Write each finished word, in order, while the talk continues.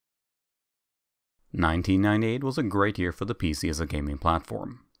1998 was a great year for the PC as a gaming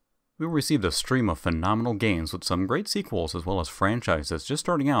platform. We received a stream of phenomenal games with some great sequels as well as franchises just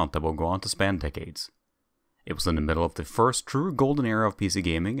starting out that will go on to span decades. It was in the middle of the first true golden era of PC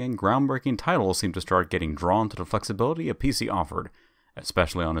gaming, and groundbreaking titles seemed to start getting drawn to the flexibility a PC offered,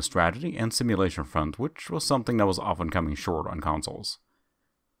 especially on the strategy and simulation front, which was something that was often coming short on consoles.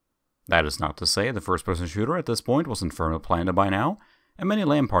 That is not to say the first-person shooter at this point wasn't firmly planted by now, and many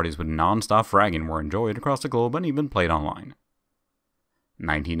LAN parties with non-stop fragging were enjoyed across the globe and even played online.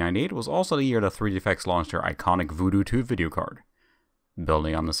 1998 was also the year that 3DFX launched their iconic Voodoo 2 video card.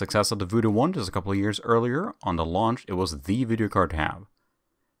 Building on the success of the Voodoo 1 just a couple of years earlier, on the launch it was the video card to have.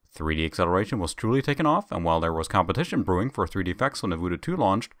 3D acceleration was truly taken off, and while there was competition brewing for 3DFX when the Voodoo 2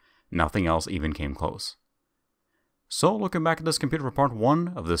 launched, nothing else even came close. So, looking back at this computer for part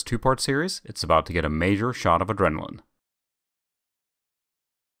 1 of this two-part series, it's about to get a major shot of adrenaline.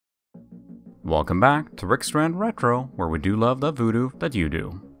 Welcome back to Rick Strand Retro, where we do love the Voodoo that you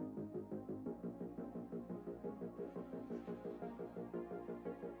do.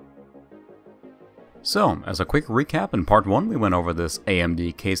 So, as a quick recap, in part 1 we went over this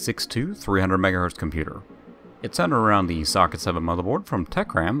AMD K6-2 300MHz computer. It's centered around the Socket 7 motherboard from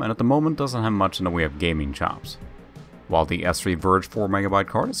TechRam, and at the moment doesn't have much in the way of gaming chops. While the S3 Verge 4MB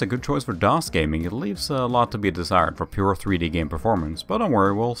card is a good choice for DOS gaming, it leaves a lot to be desired for pure 3D game performance, but don't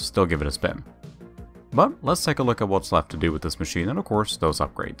worry, we'll still give it a spin. But let's take a look at what's left to do with this machine and of course those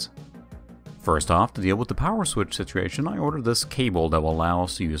upgrades. First off, to deal with the power switch situation, I ordered this cable that will allow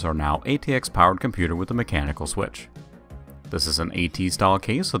us to use our now ATX powered computer with a mechanical switch. This is an AT style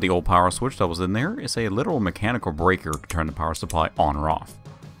case, so the old power switch that was in there is a literal mechanical breaker to turn the power supply on or off.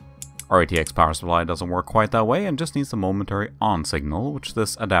 Our ATX power supply doesn't work quite that way and just needs a momentary on signal, which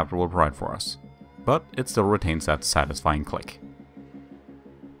this adapter will provide for us. But it still retains that satisfying click.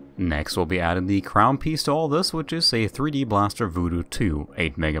 Next, we'll be adding the crown piece to all this, which is a 3D Blaster Voodoo 2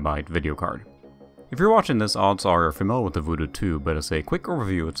 8MB video card. If you're watching this, odds are you're familiar with the Voodoo 2, but as a quick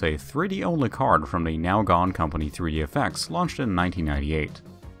overview, it's a 3D only card from the now gone company 3DFX, launched in 1998.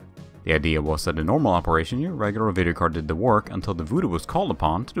 The idea was that in normal operation, your regular video card did the work until the Voodoo was called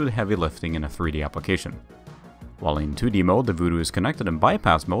upon to do the heavy lifting in a 3D application. While in 2D mode, the Voodoo is connected in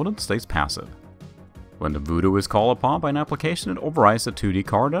bypass mode and stays passive. When the Voodoo is called upon by an application, it overrides the 2D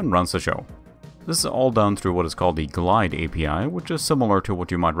card and runs the show. This is all done through what is called the Glide API, which is similar to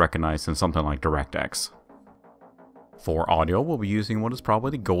what you might recognize in something like DirectX. For audio, we'll be using what is probably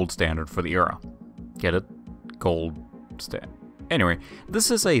the gold standard for the era. Get it? Gold standard. Anyway,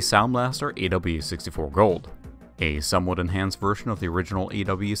 this is a Sound Blaster AW64 Gold. A somewhat enhanced version of the original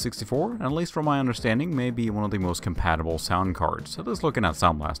AW64, and at least from my understanding, may be one of the most compatible sound cards that is looking at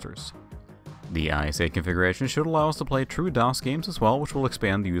Sound Blasters. The ISA configuration should allow us to play true DOS games as well, which will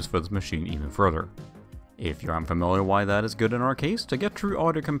expand the use for this machine even further. If you're unfamiliar why that is good in our case, to get true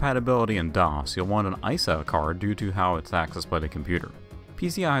audio compatibility in DOS, you'll want an ISA card due to how it's accessed by the computer.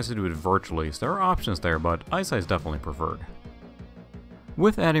 PCI has to do it virtually, so there are options there, but ISA is definitely preferred.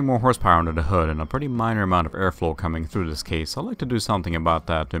 With adding more horsepower under the hood and a pretty minor amount of airflow coming through this case, I'd like to do something about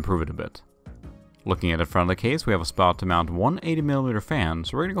that to improve it a bit. Looking at the front of the case, we have a spot to mount one 80mm fan,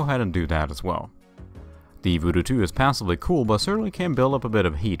 so we're going to go ahead and do that as well. The Voodoo 2 is passively cool, but certainly can build up a bit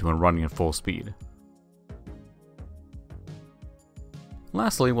of heat when running at full speed.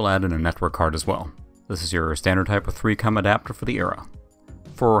 Lastly, we'll add in a network card as well. This is your standard type of 3COM adapter for the era.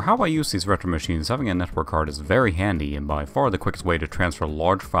 For how I use these retro machines, having a network card is very handy and by far the quickest way to transfer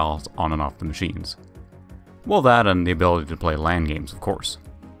large files on and off the machines. Well, that and the ability to play LAN games, of course.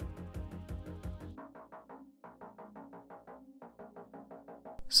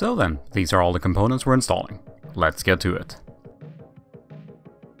 So then, these are all the components we're installing. Let's get to it.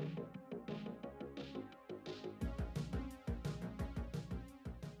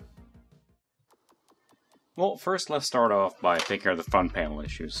 Well, first let's start off by taking care of the front panel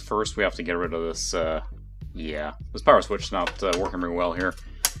issues. First we have to get rid of this, this power switch not working very well here.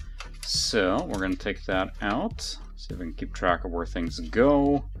 So we're going to take that out, see if we can keep track of where things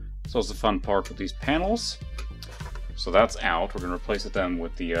go. So it's the fun part with these panels. So that's out. We're going to replace it then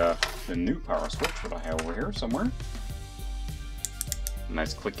with the new power switch that I have over here somewhere.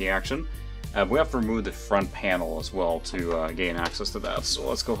 Nice clicky action. We have to remove the front panel as well to gain access to that. So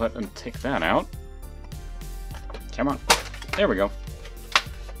let's go ahead and take that out. Come on. There we go.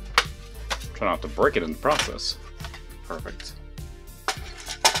 Try not to break it in the process. Perfect.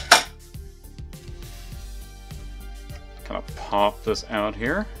 Kind of pop this out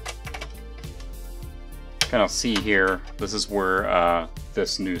here. Kind of see here, this is where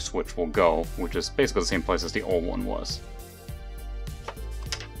this new switch will go, which is basically the same place as the old one was.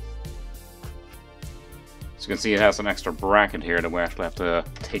 So you can see it has an extra bracket here that we actually have to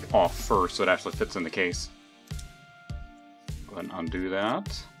take off first so it actually fits in the case. Go ahead and undo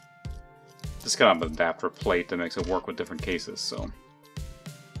that. This got an adapter plate that makes it work with different cases, so.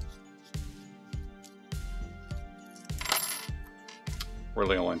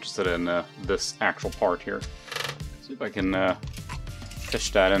 Really only interested in this actual part here. See if I can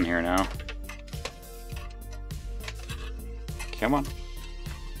fish that in here now. Come on.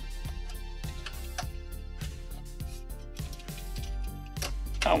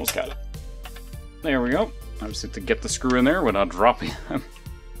 I almost got it. There we go. I just have to get the screw in there without dropping them.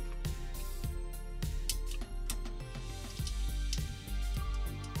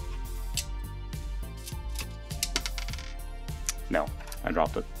 No, I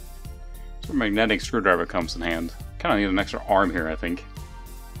dropped it. So a magnetic screwdriver comes in hand. Kind of need an extra arm here, I think.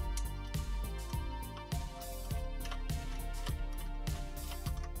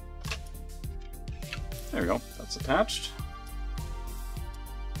 There we go. That's attached.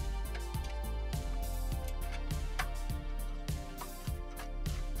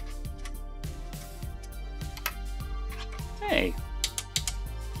 Hey.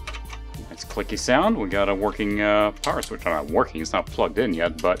 Nice clicky sound. We got a working power switch. Not working, it's not plugged in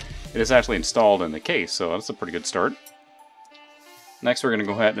yet, but it is actually installed in the case, so that's a pretty good start. Next, we're going to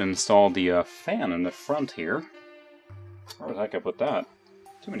go ahead and install the fan in the front here. Where the heck I put that?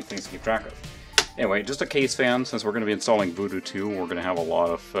 Too many things to keep track of. Anyway, just a case fan. Since we're going to be installing Voodoo 2, we're going to have a lot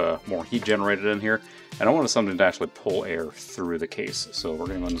of more heat generated in here. And I wanted something to actually pull air through the case, so we're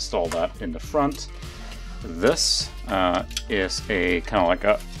going to install that in the front. This is a kind of like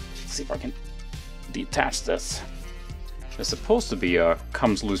a, let's see if I can detach this. It's supposed to be a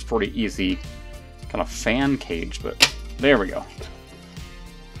comes loose pretty easy kind of fan cage, but there we go.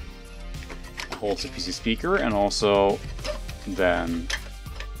 Holds a PC speaker and also then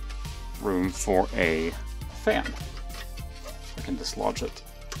room for a fan. I can dislodge it.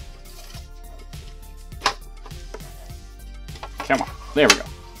 Come on, there we go.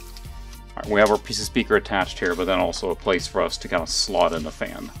 Alright, we have our PC speaker attached here, but then also a place for us to kind of slot in the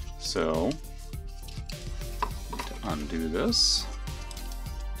fan. So, need to undo this.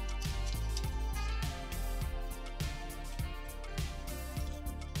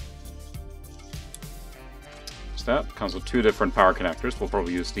 That comes with two different power connectors. We'll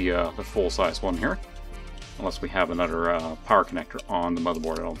probably use the full-size one here, unless we have another power connector on the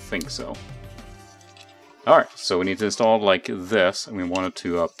motherboard. I don't think so. Alright, so we need to install it like this, and we want it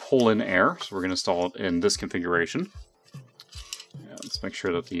to pull in air, so we're going to install it in this configuration. Yeah, let's make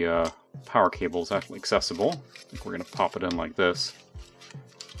sure that the power cable is actually accessible. I think we're going to pop it in like this.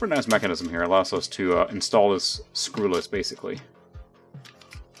 Pretty nice mechanism here. It allows us to install this screwless, basically.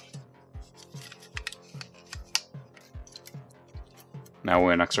 Now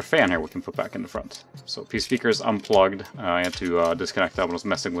we have an extra fan here we can put back in the front. So PC speaker is unplugged. I had to disconnect that when I was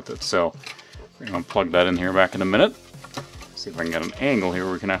messing with it. So we're going to unplug that in here back in a minute. See if I can get an angle here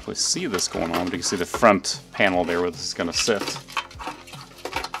where we can actually see this going on. But you can see the front panel there where this is going to sit.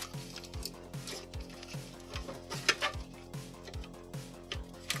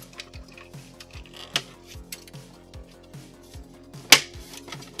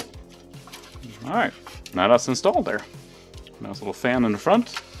 Alright, now that's installed there. Nice little fan in the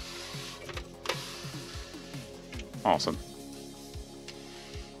front. Awesome.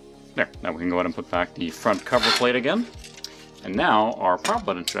 There, now we can go ahead and put back the front cover plate again. And now our power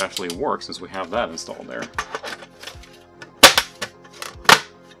button should actually work since we have that installed there.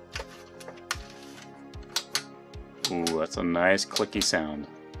 Ooh, that's a nice clicky sound.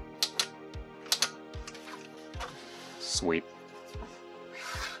 Sweet.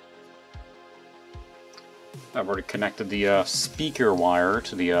 I've already connected the speaker wire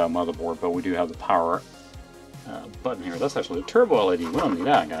to the motherboard, but we do have the power button here. That's actually the turbo LED. We don't need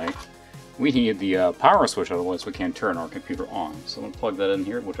that guy. We need the power switch, otherwise we can't turn our computer on. So I'm going to plug that in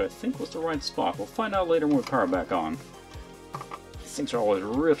here, which I think was the right spot. We'll find out later when we power it back on. These things are always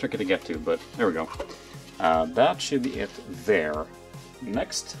real tricky to get to, but there we go. That should be it there.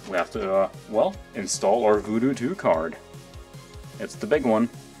 Next, we have to, well, install our Voodoo 2 card. It's the big one.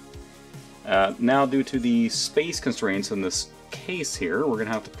 Now, due to the space constraints in this case here, we're going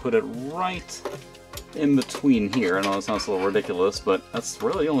to have to put it right in between here. I know that sounds a little ridiculous, but that's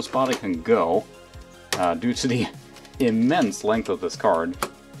really the only spot it can go, due to the immense length of this card.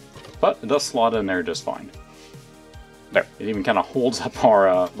 But it does slot in there just fine. There, it even kind of holds up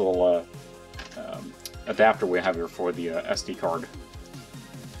our little adapter we have here for the SD card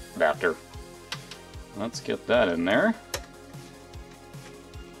adapter. Let's get that in there.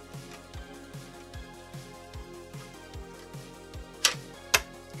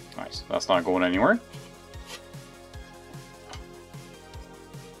 Nice, that's not going anywhere.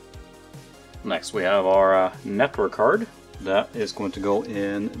 Next we have our network card. That is going to go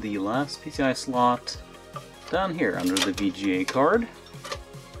in the last PCI slot down here under the VGA card.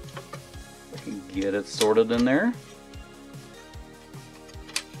 I can get it sorted in there.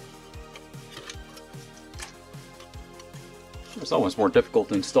 It's always more difficult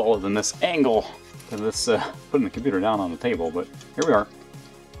to install it than this angle, than this putting the computer down on the table, but here we are.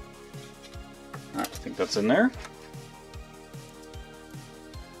 Alright, I think that's in there.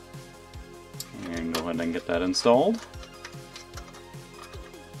 And go ahead and get that installed.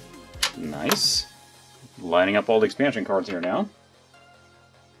 Nice. Lining up all the expansion cards here now.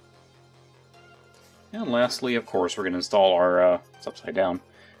 And lastly, of course, we're going to install our, it's upside down,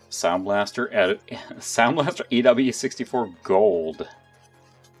 Sound Blaster EW64 Gold.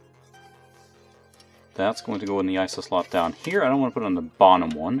 That's going to go in the ISO slot down here. I don't want to put it on the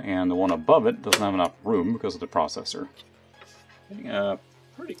bottom one, and the one above it doesn't have enough room because of the processor. Getting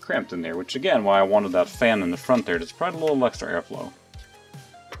pretty cramped in there, which again, why I wanted that fan in the front there, to provide a little extra airflow.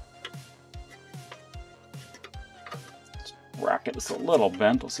 This bracket is a little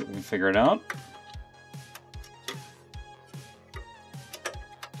bent. We'll see if we can figure it out.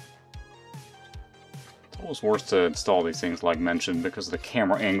 It's always worse to install these things, like mentioned, because of the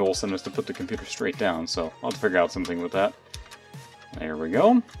camera angle and us to put the computer straight down, so I'll have to figure out something with that. There we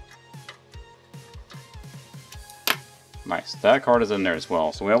go. Nice, that card is in there as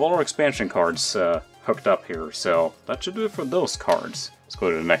well. So we have all our expansion cards hooked up here, so that should do it for those cards. Let's go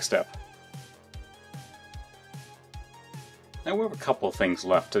to the next step. Now we have a couple of things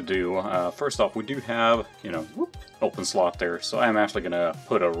left to do. First off, we do have, open slot there, so I'm actually going to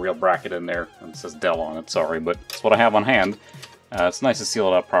put a real bracket in there. And it says Dell on it, sorry, but it's what I have on hand. It's nice to seal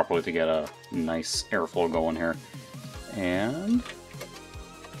it up properly to get a nice airflow going here. And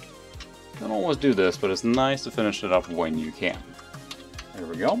don't always do this, but it's nice to finish it up when you can. There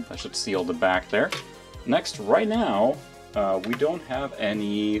we go. That should seal the back there. Next, right now, we don't have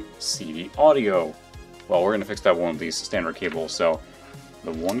any CD audio. Well, we're going to fix that one with these standard cables. So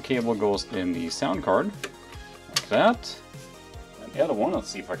the one cable goes in the sound card, like that. And the other one, let's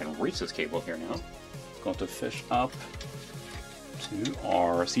see if I can reach this cable here now. It's going to fish up to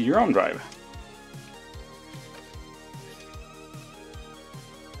our CD-ROM drive.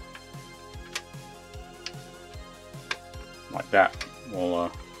 Like that.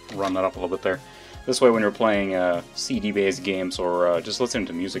 We'll run that up a little bit there. This way, when you're playing CD-based games or just listening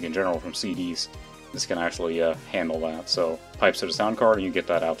to music in general from CDs, this can actually handle that. So pipes to the sound card and you get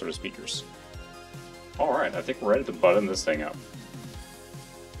that out through the speakers. Alright, I think we're ready to button this thing up.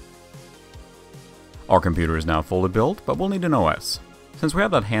 Our computer is now fully built, but we'll need an OS. Since we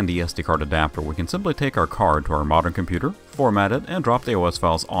have that handy SD card adapter, we can simply take our card to our modern computer, format it, and drop the OS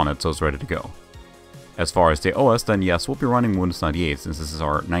files on it so it's ready to go. As far as the OS, then yes, we'll be running Windows 98 since this is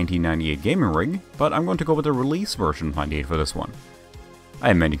our 1998 gaming rig, but I'm going to go with the release version of 98 for this one. I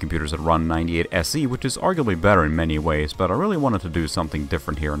have many computers that run 98 SE, which is arguably better in many ways, but I really wanted to do something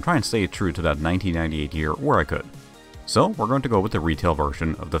different here and try and stay true to that 1998 year where I could. So we're going to go with the retail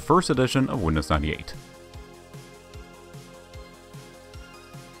version of the first edition of Windows 98.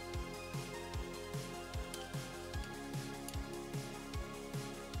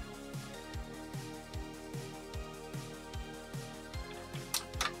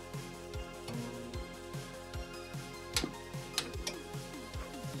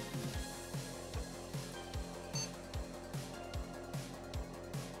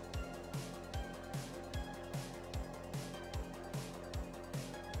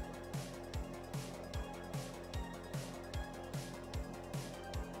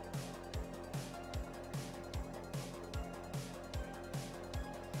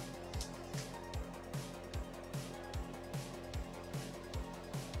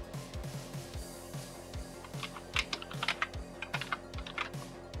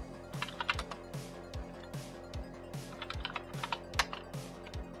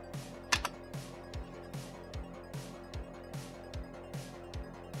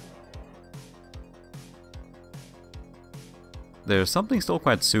 There's something still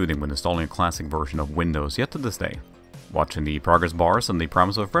quite soothing when installing a classic version of Windows yet to this day. Watching the progress bars and the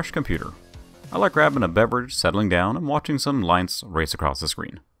promise of a fresh computer. I like grabbing a beverage, settling down, and watching some lines race across the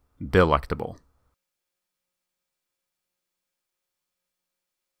screen. Delectable.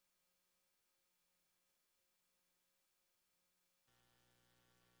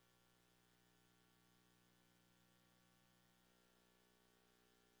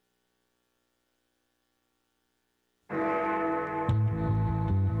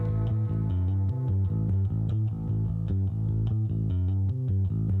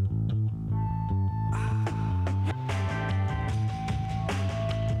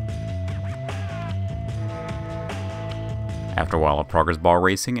 After a while of progress bar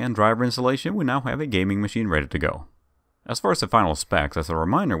racing and driver installation, we now have a gaming machine ready to go. As far as the final specs, as a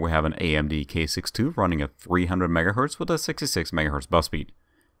reminder, we have an AMD K6-2 running at 300 MHz with a 66 MHz bus speed.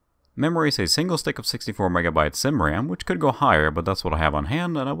 Memory is a single stick of 64 MB sim RAM, which could go higher, but that's what I have on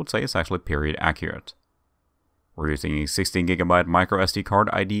hand, and I would say it's actually period accurate. We're using a 16GB micro SD card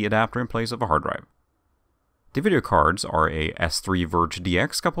ID adapter in place of a hard drive. The video cards are a S3 Verge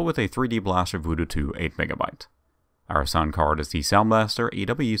DX coupled with a 3D Blaster Voodoo 2 8MB. Our sound card is the Sound Blaster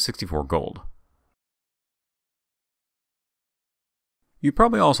AW64 Gold. You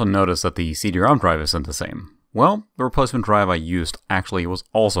probably also noticed that the CD-ROM drive isn't the same. Well, the replacement drive I used actually was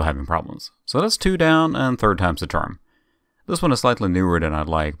also having problems. So that's 2 down and third time's the charm. This one is slightly newer than I'd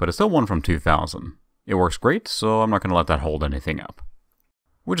like, but it's still one from 2000. It works great, so I'm not going to let that hold anything up.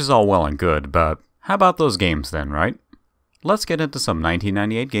 Which is all well and good, but how about those games then, right? Let's get into some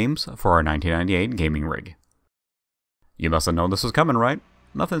 1998 games for our 1998 gaming rig. You must have known this was coming, right?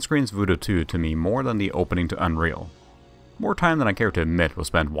 Nothing screams Voodoo 2 to me more than the opening to Unreal. More time than I care to admit was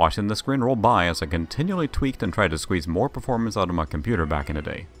spent watching the screen roll by as I continually tweaked and tried to squeeze more performance out of my computer back in the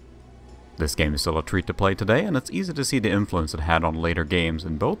day. This game is still a treat to play today, and it's easy to see the influence it had on later games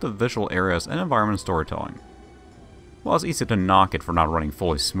in both the visual areas and environment storytelling. While it's easy to knock it for not running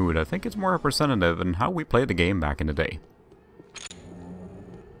fully smooth, I think it's more representative in how we played the game back in the day.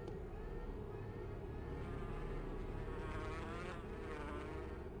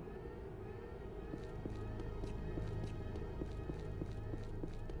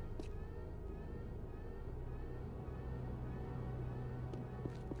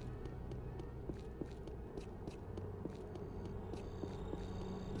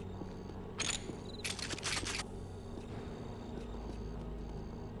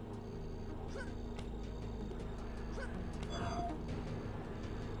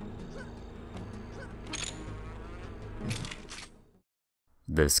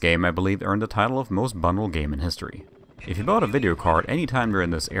 This game, I believe, earned the title of most bundled game in history. If you bought a video card anytime during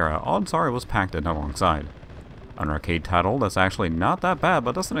this era, odds are it was packed in alongside. An arcade title that's actually not that bad,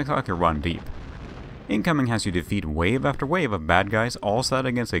 but doesn't exactly run deep. Incoming has you defeat wave after wave of bad guys, all set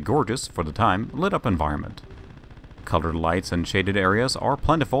against a gorgeous, for the time, lit up environment. Colored lights and shaded areas are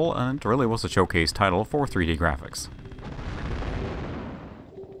plentiful, and it really was a showcase title for 3D graphics.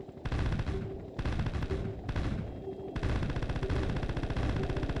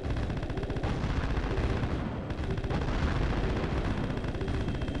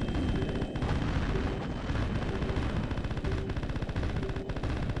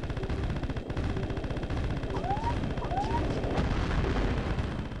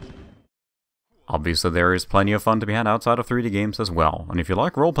 Obviously there is plenty of fun to be had outside of 3D games as well, and if you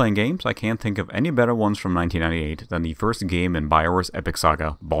like role-playing games, I can't think of any better ones from 1998 than the first game in BioWare's epic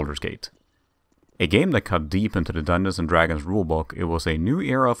saga, Baldur's Gate. A game that cut deep into the Dungeons & Dragons rulebook, it was a new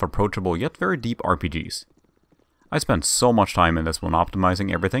era of approachable yet very deep RPGs. I spent so much time in this one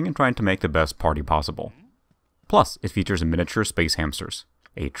optimizing everything and trying to make the best party possible. Plus, it features miniature space hamsters.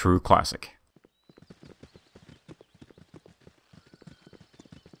 A true classic.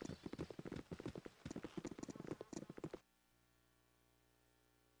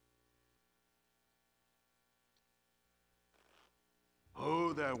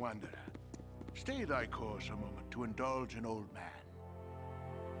 Ho there, wanderer. Stay thy course a moment to indulge an old man.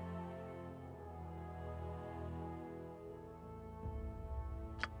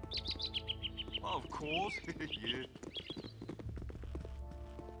 Of course, yeah.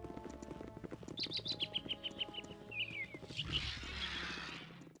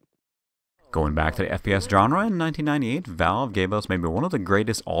 Going back to the FPS genre, in 1998, Valve gave us maybe one of the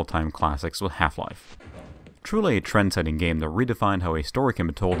greatest all-time classics with Half-Life. Truly a trend-setting game that redefined how a story can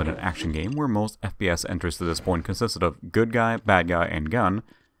be told in an action game where most FPS entries to this point consisted of good guy, bad guy, and gun.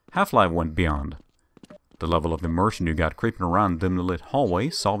 Half-Life went beyond. The level of immersion you got creeping around dimly lit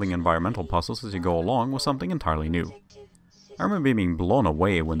hallways, solving environmental puzzles as you go along was something entirely new. I remember being blown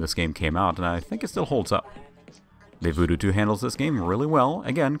away when this game came out, and I think it still holds up. The Voodoo 2 handles this game really well,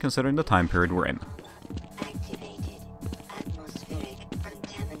 again considering the time period we're in.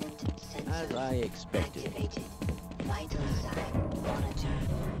 As I expected.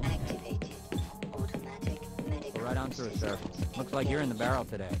 Right on through, sir. Looks like you're in the barrel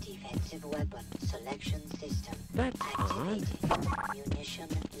today. Defensive weapon selection system. That's odd. Munition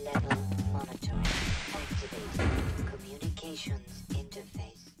level monitoring activated. Communications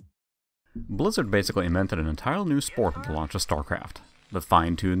interface. Blizzard basically invented an entirely new sport with the launch of Starcraft. The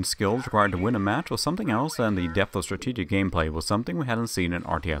fine-tuned skills required to win a match was something else, and the depth of strategic gameplay was something we hadn't seen in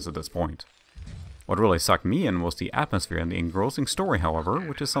RTS at this point. What really sucked me in was the atmosphere and the engrossing story, however,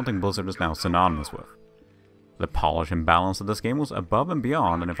 which is something Blizzard is now synonymous with. The polish and balance of this game was above and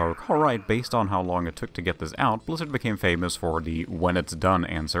beyond, and if I recall right, based on how long it took to get this out, Blizzard became famous for the "when it's done"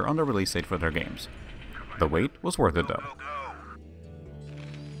 answer on the release date for their games. The wait was worth it though.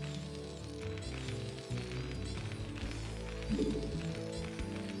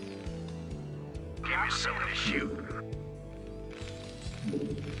 Give me something to shoot.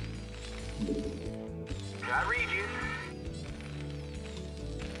 I read you.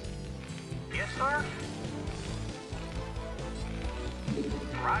 Yes, sir?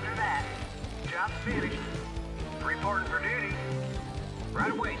 Roger that. Job's finished. Reporting for duty.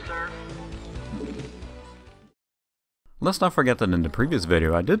 Right away, sir. Let's not forget that in the previous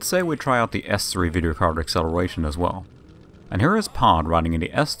video I did say we'd try out the S3 video card acceleration as well. And here is Pod running in the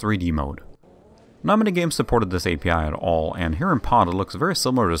S3D mode. Not many games supported this API at all, and here in Pod it looks very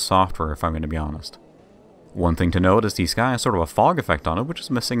similar to software if I'm going to be honest. One thing to note is the sky has sort of a fog effect on it, which is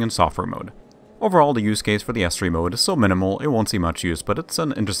missing in software mode. Overall, the use case for the S3 mode is so minimal it won't see much use, but it's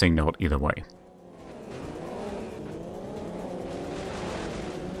an interesting note either way.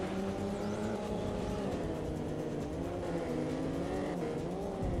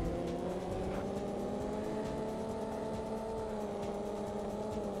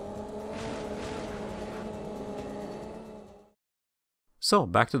 So,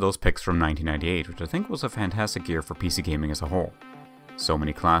 back to those picks from 1998, which I think was a fantastic year for PC gaming as a whole. So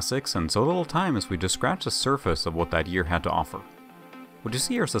many classics, and so little time as we just scratched the surface of what that year had to offer. What you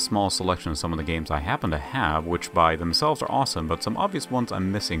see here is a small selection of some of the games I happen to have, which by themselves are awesome, but some obvious ones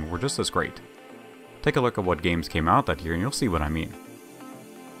I'm missing were just as great. Take a look at what games came out that year and you'll see what I mean.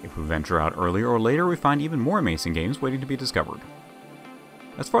 If we venture out earlier or later, we find even more amazing games waiting to be discovered.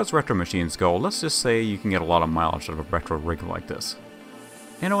 As far as retro machines go, let's just say you can get a lot of mileage out of a retro rig like this.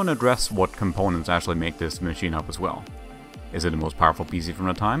 And I want to address what components actually make this machine up as well. Is it the most powerful PC from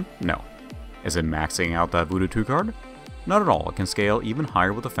the time? No. Is it maxing out that Voodoo 2 card? Not at all, it can scale even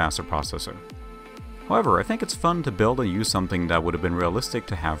higher with a faster processor. However, I think it's fun to build and use something that would have been realistic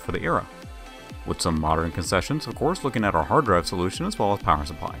to have for the era. With some modern concessions, of course, looking at our hard drive solution as well as power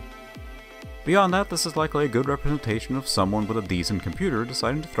supply. Beyond that, this is likely a good representation of someone with a decent computer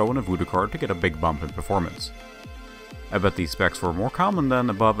deciding to throw in a Voodoo card to get a big bump in performance. I bet these specs were more common than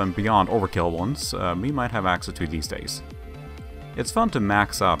above and beyond overkill ones we might have access to these days. It's fun to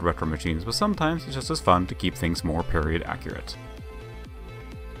max out retro machines, but sometimes it's just as fun to keep things more period accurate.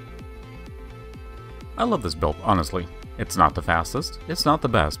 I love this build, honestly. It's not the fastest, it's not the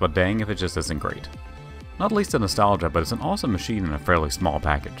best, but dang if it just isn't great. Not least the nostalgia, but it's an awesome machine in a fairly small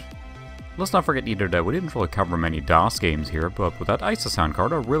package. Let's not forget either that we didn't really cover many DOS games here, but with that ISA-sound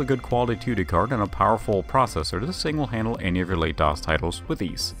card, a really good quality 2D card, and a powerful processor, this thing will handle any of your late DOS titles with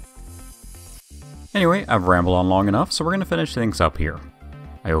ease. Anyway, I've rambled on long enough, so we're going to finish things up here.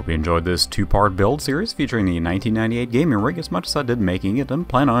 I hope you enjoyed this two-part build series featuring the 1998 gaming rig as much as I did making it, and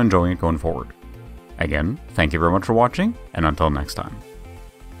plan on enjoying it going forward. Again, thank you very much for watching, and until next time.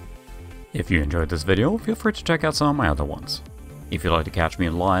 If you enjoyed this video, feel free to check out some of my other ones. If you'd like to catch me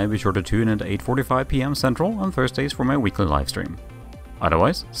live, be sure to tune in at 8:45 PM Central on Thursdays for my weekly livestream.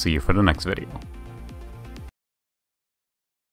 Otherwise, see you for the next video.